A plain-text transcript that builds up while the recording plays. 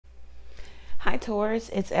Hi Taurus,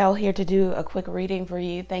 it's Elle here to do a quick reading for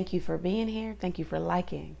you. Thank you for being here. Thank you for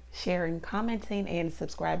liking, sharing, commenting, and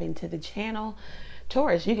subscribing to the channel.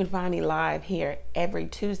 Taurus, you can find me live here every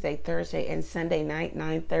Tuesday, Thursday, and Sunday night,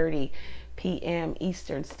 9:30 p.m.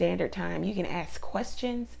 Eastern Standard Time. You can ask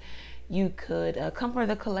questions. You could come for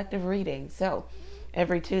the collective reading. So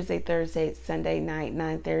every Tuesday, Thursday, Sunday night,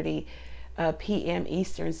 9:30 p.m.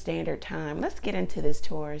 Eastern Standard Time. Let's get into this,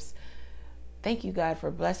 Taurus. Thank you, God,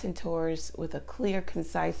 for blessing Taurus with a clear,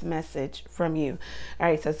 concise message from you. All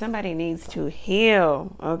right, so somebody needs to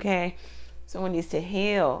heal, okay? Someone needs to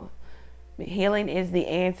heal. Healing is the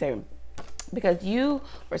answer because you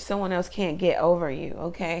or someone else can't get over you,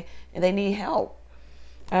 okay? And they need help.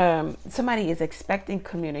 Somebody is expecting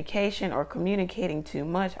communication or communicating too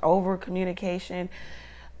much, over communication.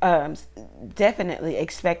 Definitely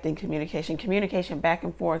expecting communication back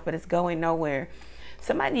and forth, but it's going nowhere.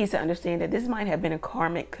 Somebody needs to understand that this might have been a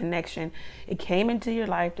karmic connection. It came into your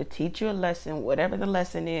life to teach you a lesson, whatever the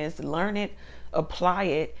lesson is. Learn it, apply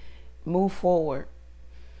it, move forward.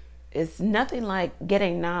 It's nothing like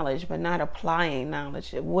getting knowledge but not applying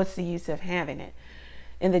knowledge. What's the use of having it?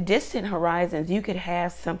 In the distant horizons, you could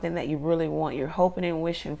have something that you really want. You're hoping and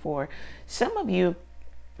wishing for. Some of you,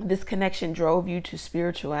 this connection drove you to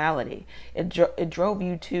spirituality. It drove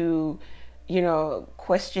you to,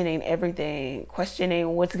 questioning everything,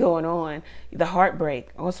 questioning what's going on. The heartbreak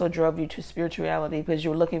also drove you to spirituality because you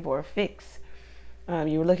were looking for a fix.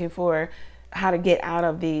 You were looking for how to get out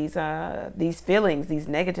of these feelings, these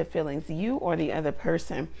negative feelings, you or the other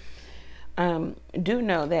person. Do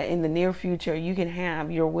know that in the near future, you can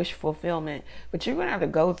have your wish fulfillment, but you're going to have to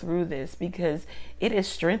go through this because it is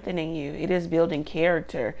strengthening you. It is building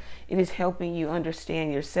character. It is helping you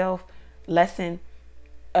understand yourself, lesson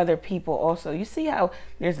other people also. You see how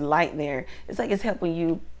there's light there? It's like it's helping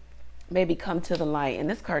you maybe come to the light. And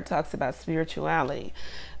this card talks about spirituality.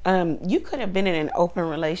 You could have been in an open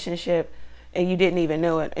relationship and you didn't even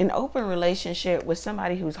know it. An open relationship with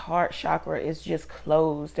somebody whose heart chakra is just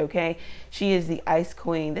closed, okay? She is the ice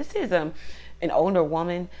queen. This is an older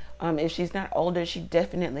woman. If she's not older, she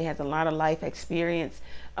definitely has a lot of life experience.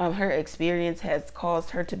 Her experience has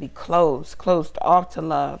caused her to be closed off to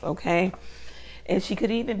love, okay? And she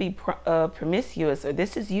could even be promiscuous, or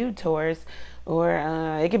this is you, Taurus, or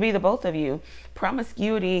it could be the both of you.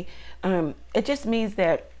 Promiscuity, it just means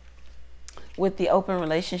that with the open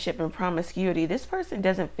relationship and promiscuity, this person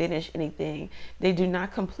doesn't finish anything. They do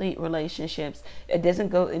not complete relationships. It doesn't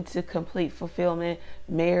go into complete fulfillment,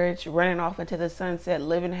 marriage, running off into the sunset,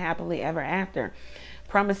 living happily ever after.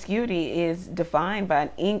 Promiscuity is defined by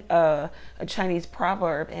a Chinese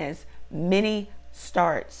proverb as many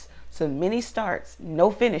starts. So many starts,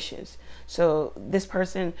 no finishes. So this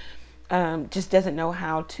person just doesn't know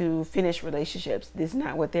how to finish relationships. This is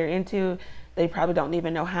not what they're into. They probably don't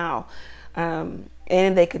even know how. And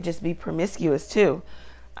they could just be promiscuous too.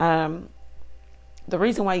 The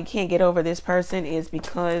reason why you can't get over this person is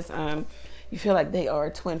because you feel like they are a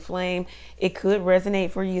twin flame. It could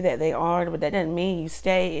resonate for you that they are, but that doesn't mean you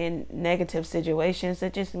stay in negative situations.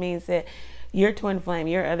 It just means that your twin flame,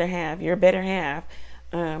 your other half, your better half,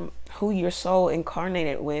 who your soul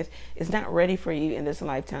incarnated with, is not ready for you in this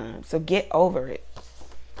lifetime. So get over it.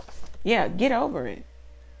 Yeah, get over it.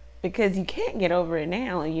 Because you can't get over it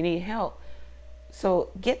now and you need help. So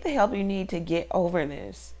get the help you need to get over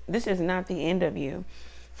this. This is not the end of you.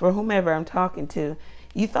 For whomever I'm talking to,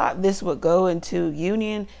 you thought this would go into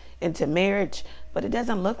union, into marriage, but it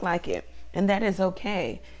doesn't look like it. And that is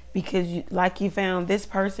okay. Because like you found this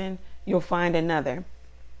person, you'll find another.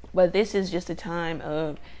 But this is just a time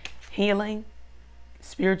of healing,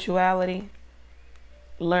 spirituality,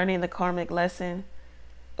 learning the karmic lesson,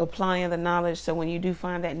 applying the knowledge. So when you do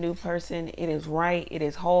find that new person, it is right, it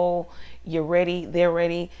is whole, you're ready, they're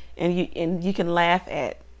ready, and you can laugh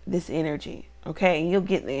at this energy, okay? And you'll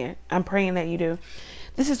get there. I'm praying that you do.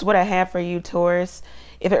 This is what I have for you, Taurus.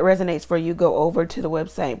 If it resonates for you, go over to the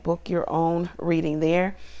website, book your own reading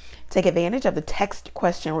there. Take advantage of the text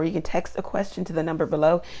question where you can text a question to the number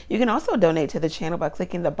below. You can also donate to the channel by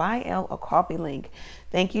clicking the Buy Elle a Coffee link.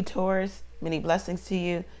 Thank you, Taurus. Many blessings to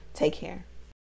you. Take care.